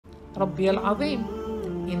ربي العظيم.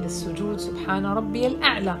 In the sujood, subhana ربي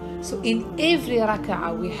الأعلى. So in every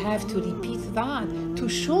raka'ah we have to repeat that to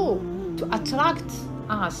show, to attract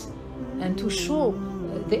us and to show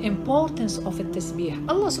the importance of a tasbih.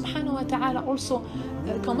 Allah subhanahu wa ta'ala also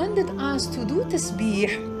commanded us to do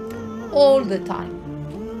tasbih all the time.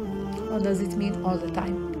 What does it mean all the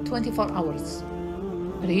time? 24 hours.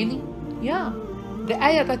 Really? Yeah. The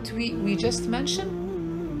ayah that we just mentioned,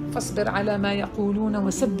 فاصبر على ما يقولون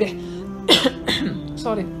وسبح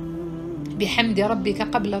sorry بحمد ربك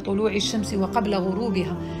قبل طلوع الشمس وقبل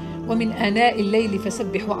غروبها ومن آناء الليل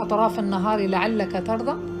فسبح وأطراف النهار لعلك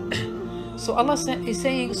ترضى. So Allah is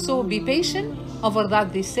saying, so be patient over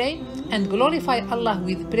that they say and glorify Allah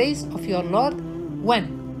with praise of your Lord.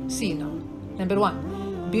 When? See now. Number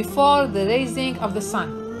 1, before the rising of the sun.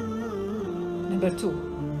 Number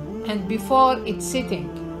 2, and before its setting.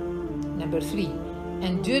 Number 3,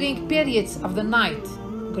 and during periods of the night,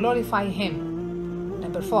 glorify Him.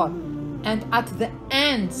 Number 4, and at the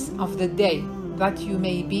ends of the day, that you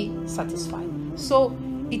may be satisfied. So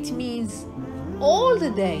it means all the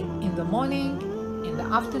day, in the morning, in the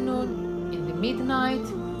afternoon, in the midnight,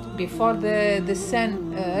 before the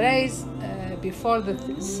sun rise, before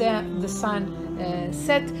the sun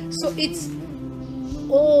set. So it's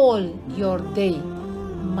all your day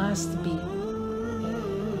must be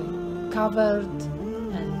covered,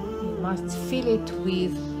 and you must fill it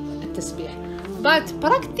with a tasbih. But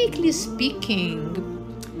practically speaking,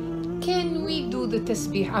 can we do the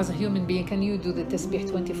tasbih as a human being? Can you do the tasbih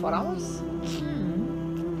 24 hours?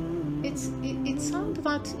 It sounds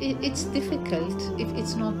that it's difficult if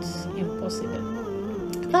it's not impossible.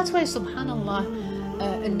 That's why, subhanallah,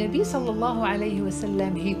 Nabi sallallahu alayhi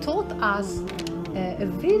wasallam, he taught us a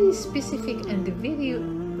very specific and a very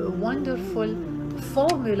wonderful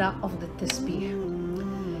formula of the tasbih.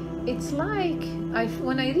 It's like,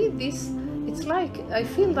 when I read this, it's like I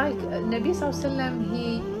feel like Nabi sallallahu alayhi wasallam,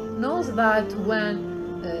 he knows that when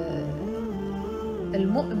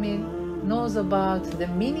al-mu'min knows about the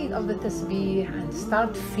meaning of the tasbih and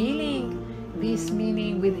start feeling this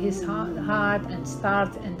meaning with his heart and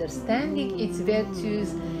start understanding its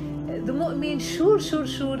virtues, the mu'min sure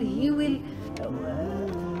he will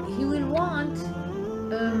want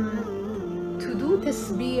to do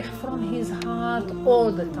tasbih from his heart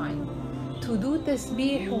all the time, to do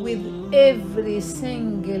tasbih with every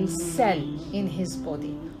single cell in his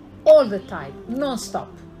body all the time, non-stop.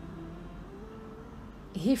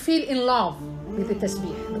 He feel in love with the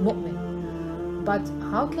tasbih, the mu'min. But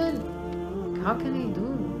how can he do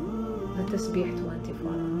the tasbih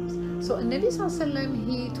 24 hours? So Nabi sallallahu alaihi wasallam,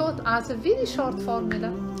 he taught us a very short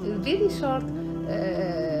formula, a very short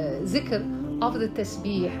zikr of the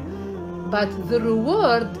tasbih, but the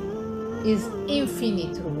reward is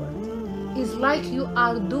infinite reward. It's like you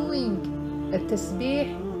are doing a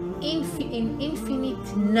tasbih in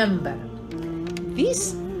infinite number.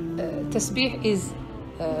 This tasbih is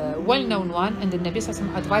well-known one, and the Nabi sallallahu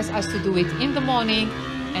alaihi wasallam advised us to do it in the morning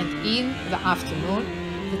and in the afternoon.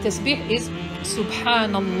 The tasbih is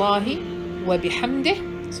subhanallah wa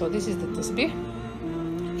bihamdih. So this is the tasbih.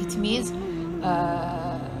 It means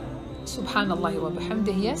subhanallah wa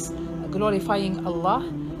bihamdih, yes, glorifying Allah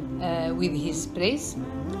with His praise.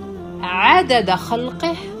 عدد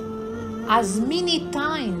خلقه, as many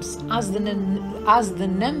times as the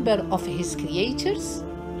number of His creatures.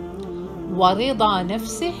 ورضا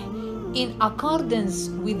نفسه, in accordance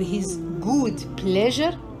with His good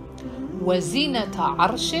pleasure. وزنة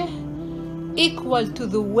عرشه, equal to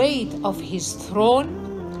the weight of His throne.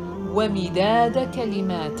 ومداد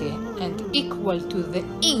كلماته, and equal to the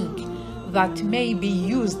ink that may be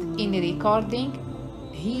used in recording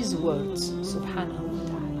His words. Subhanahu wa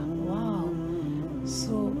ta'ala. Wow.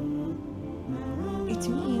 So it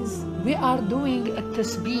means we are doing a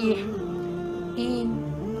tasbih in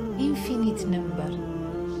infinite number.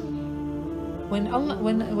 When the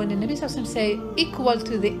Nabi sallallahu alaihi wasallam say equal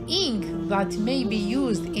to the ink that may be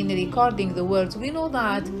used in recording the words, we know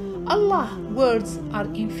that Allah's words are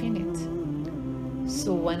infinite.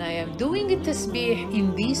 So when I am doing a tasbih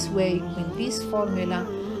in this way, in this formula,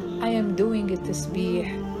 I am doing a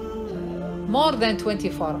tasbih more than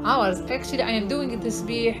 24 hours. Actually, I am doing a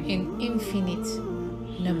tasbih in infinite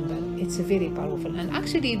number. It's very powerful. And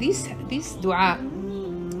actually this dua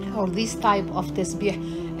or this type of tasbih,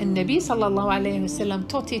 and Nabi sallallahu alayhi wasallam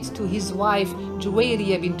taught it to his wife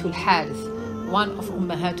Jariya bint al-Harith, one of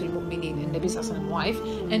Ummahatul Mu'mineen, and Nabi sallallahu alayhi wasallam's wife,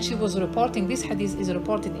 and she was reporting, this hadith is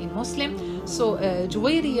reported in Muslim. So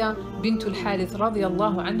Jariya bint al-Harith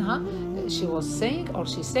radiyallahu anha, she was saying, or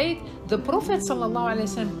she said, the Prophet sallallahu alayhi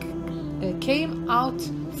wasallam came out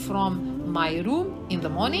from my room in the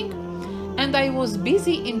morning, and I was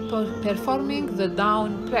busy in performing the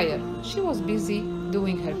dawn prayer. She was busy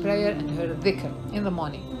doing her prayer and her dhikr in the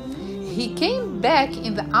morning. He came back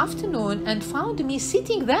in the afternoon and found me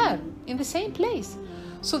sitting there in the same place.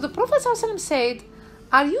 So the Prophet ﷺ said,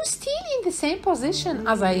 "Are you still in the same position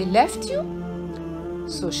as I left you?"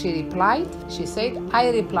 So she said, "I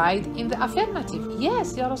replied in the affirmative,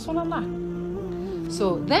 yes, Ya Rasulullah." So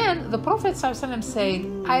then the Prophet ﷺ said,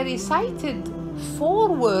 "I recited 4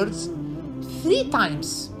 words 3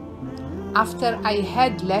 times after I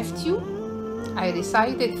had left you." I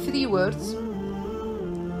recited 3 words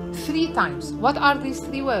 3 times. What are these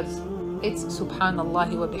 3 words? It's subhanallah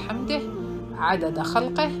wa bihamdih, adada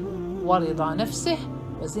khalqih, wa rida nafsih,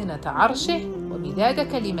 wa zinata arshih, wa midada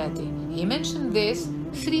kalimatih. He mentioned this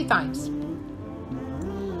 3 times.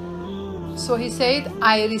 So he said,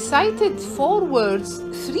 I recited 4 words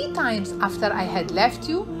 3 times after I had left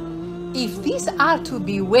you. If these are to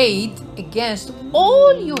be weighed against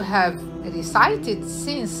all you have recited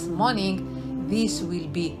since morning, this will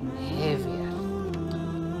be heavier.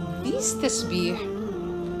 This tasbih,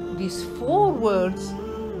 these 4 words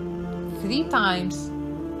 3 times,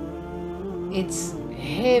 it's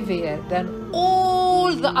heavier than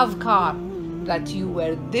all the adhkar that you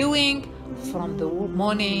were doing from the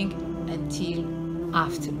morning until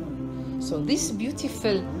afternoon. So this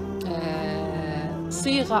beautiful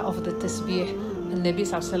صيغة of the tasbih, Nabi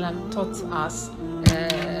Sallallahu Alaihi Wasallam taught us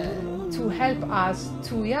to help us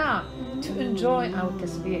to enjoy our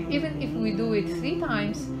tasbih. Even if we do it 3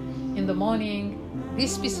 times in the morning,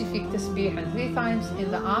 this specific tasbih, and 3 times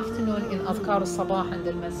in the afternoon in adhkar al-sabah and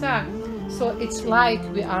al-masa. So it's like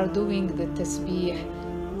we are doing the tasbih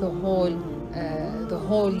the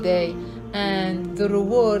whole day, and the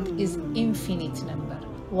reward is infinite number.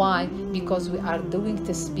 Why? Because we are doing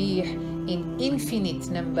tasbih in infinite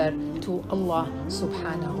number to Allah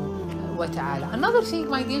subhanahu wa ta'ala. Another thing,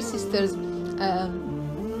 my dear sisters,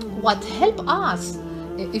 what help us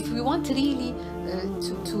if we want really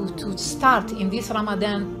to start in this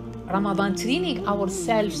Ramadan training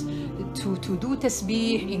ourselves to do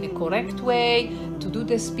tasbih in a correct way, to do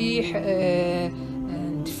tasbih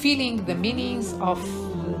and feeling the meanings of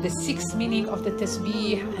the 6 meaning of the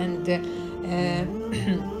tasbih, and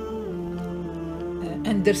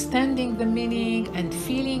understanding the meaning and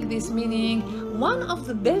feeling this meaning. One of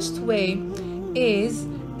the best way is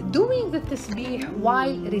doing the tasbih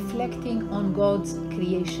while reflecting on God's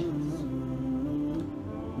creations.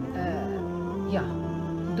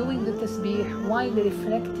 Doing the tasbih while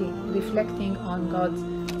reflecting on God's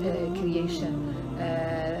creation.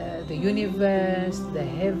 The universe, the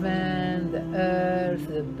heaven, the earth,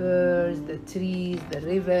 the birds, the trees, the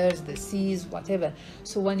rivers, the seas, whatever.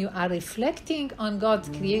 So when you are reflecting on God's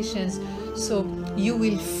creations, so you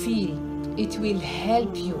will feel, it will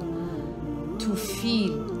help you to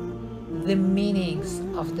feel the meanings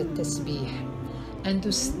of the tasbih, and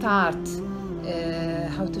to start,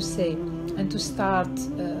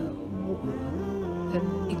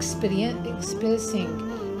 expressing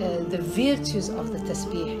the virtues of the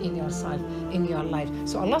tasbih in your life.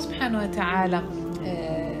 So Allah subhanahu wa ta'ala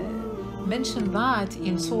mentioned that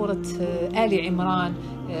in Surah Ali Imran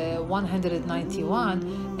 191,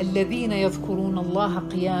 الذين يذكرون الله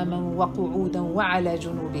قياما وقعودا وعلى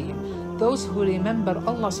جنوبهم. Those who remember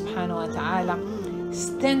Allah subhanahu wa ta'ala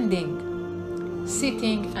standing,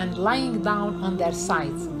 sitting and lying down on their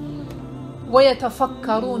sides.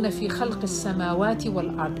 ويتفكرون في خلق السماوات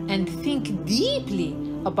والأرض, and think deeply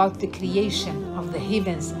about the creation of the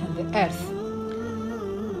heavens and the earth.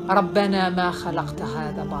 ربنا ما خلقت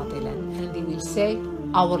هذا باطلا, and they will say,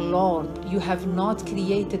 our Lord, you have not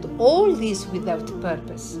created all this without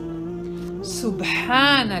purpose.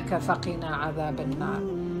 سبحانك فقنا عذاب النار.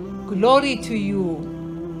 Glory to you,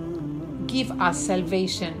 give us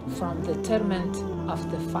salvation from the torment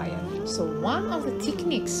of the fire. So one of the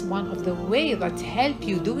techniques, one of the way that help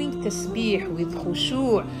you doing tasbih with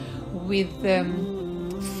khushu', with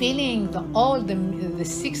feeling all the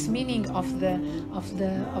 6 meaning of the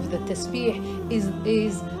tasbih is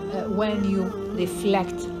when you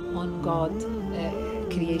reflect on God's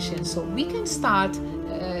creation. So we can start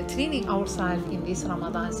training ourselves in this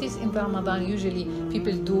Ramadan. Since in Ramadan usually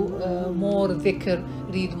people do more dhikr,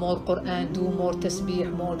 read more Quran, do more tasbih,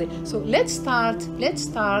 so let's start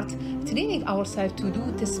training ourselves to do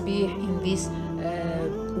tasbih in this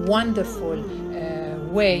wonderful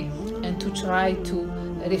way, and to try to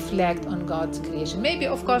reflect on God's creation. Maybe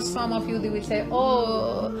of course some of you, they will say,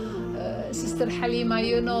 oh Sister Halima,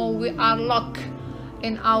 we are locked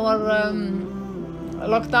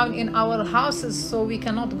down in our houses, so we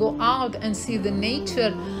cannot go out and see the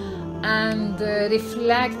nature. and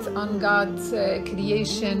reflect on God's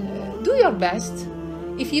creation. Do your best.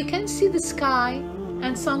 If you can see the sky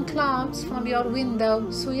and some clouds from your window,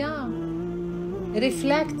 so yeah,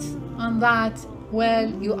 reflect on that while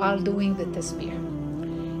you are doing the tasbih.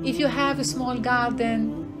 If you have a small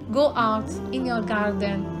garden, go out in your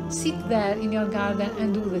garden, sit there in your garden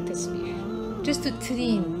and do the tasbih, just to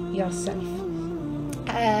train yourself.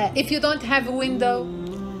 If you don't have a window,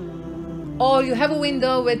 or you have a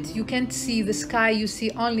window but you can't see the sky, you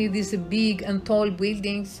see only these big and tall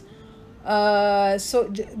buildings,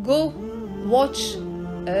 so go watch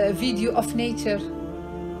a video of nature,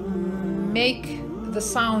 make the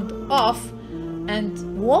sound off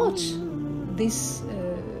and watch this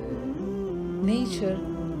nature,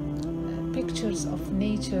 pictures of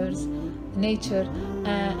nature,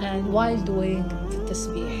 and while doing the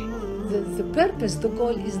tasbih. The purpose, the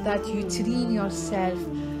goal is that you train yourself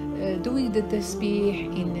doing the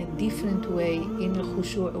tasbih in a different way, in a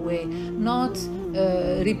khushu' way, not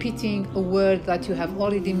repeating a word that you have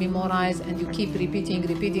already memorized and you keep repeating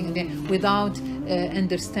without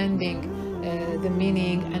understanding the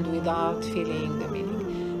meaning and without feeling the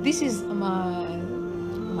meaning. This is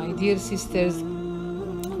my dear sisters,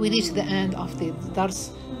 we reach the end of the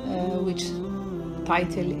dars, which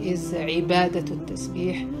title is Ibadatul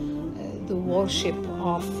Tasbih, the worship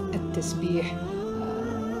of Tasbih.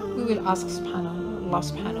 We will ask Allah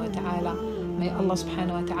subhanahu wa ta'ala, may Allah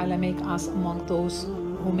subhanahu wa ta'ala make us among those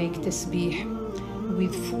who make tasbih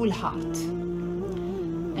with full heart,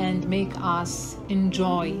 and make us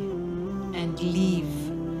enjoy and live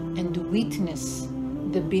and witness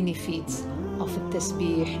the benefits of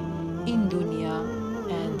tasbih in dunya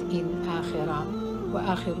and in akhirah. Wa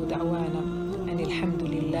akhiru da'wana an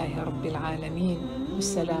alhamdulillahi rabbil alameen.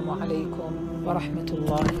 Wassalamu alaikum wa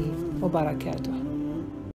rahmatullahi wa barakatuh.